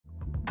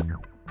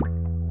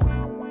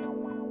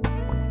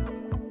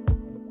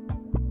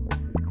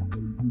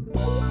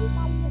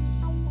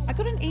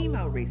got an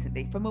email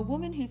recently from a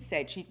woman who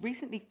said she'd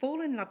recently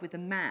fallen in love with a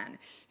man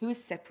who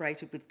is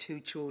separated with two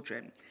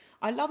children.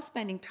 I love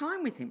spending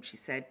time with him, she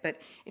said, but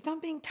if I'm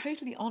being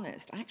totally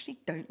honest, I actually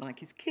don't like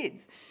his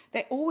kids.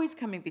 They're always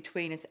coming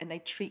between us and they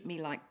treat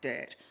me like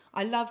dirt.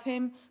 I love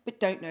him, but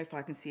don't know if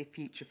I can see a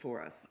future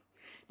for us.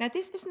 Now,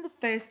 this isn't the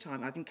first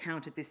time I've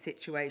encountered this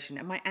situation,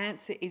 and my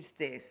answer is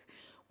this.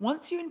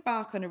 Once you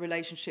embark on a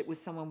relationship with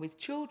someone with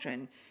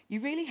children, you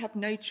really have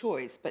no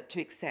choice but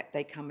to accept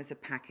they come as a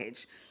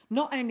package.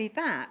 Not only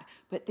that,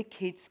 but the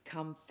kids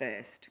come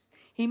first.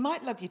 He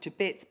might love you to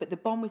bits, but the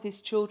bond with his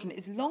children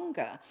is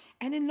longer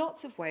and in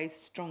lots of ways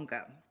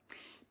stronger.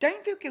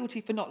 Don't feel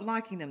guilty for not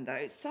liking them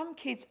though. Some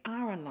kids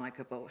are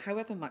unlikable,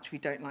 however much we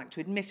don't like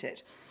to admit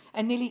it.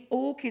 And nearly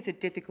all kids are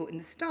difficult in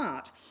the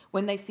start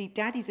when they see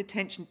daddy's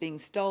attention being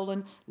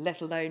stolen,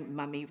 let alone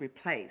mummy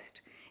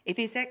replaced. If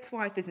his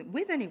ex-wife isn't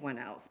with anyone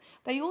else,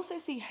 they also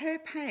see her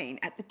pain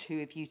at the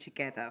two of you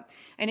together,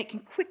 and it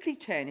can quickly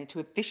turn into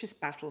a vicious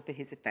battle for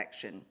his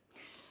affection.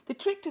 The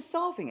trick to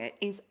solving it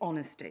is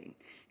honesty.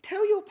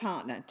 Tell your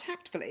partner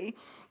tactfully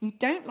you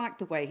don't like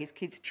the way his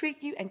kids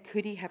treat you and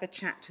could he have a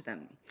chat to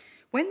them.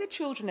 When the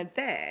children are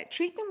there,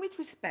 treat them with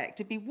respect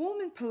and be warm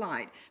and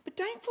polite, but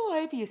don't fall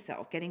over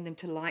yourself getting them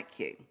to like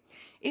you.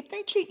 If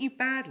they treat you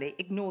badly,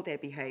 ignore their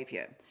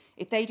behaviour.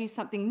 If they do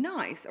something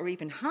nice or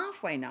even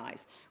halfway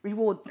nice,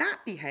 reward that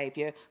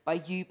behaviour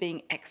by you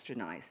being extra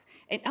nice.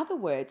 In other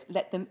words,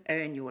 let them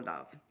earn your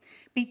love.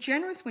 Be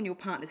generous when your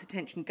partner's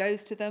attention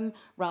goes to them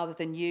rather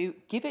than you.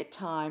 Give it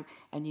time,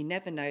 and you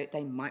never know,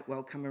 they might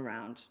well come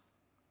around.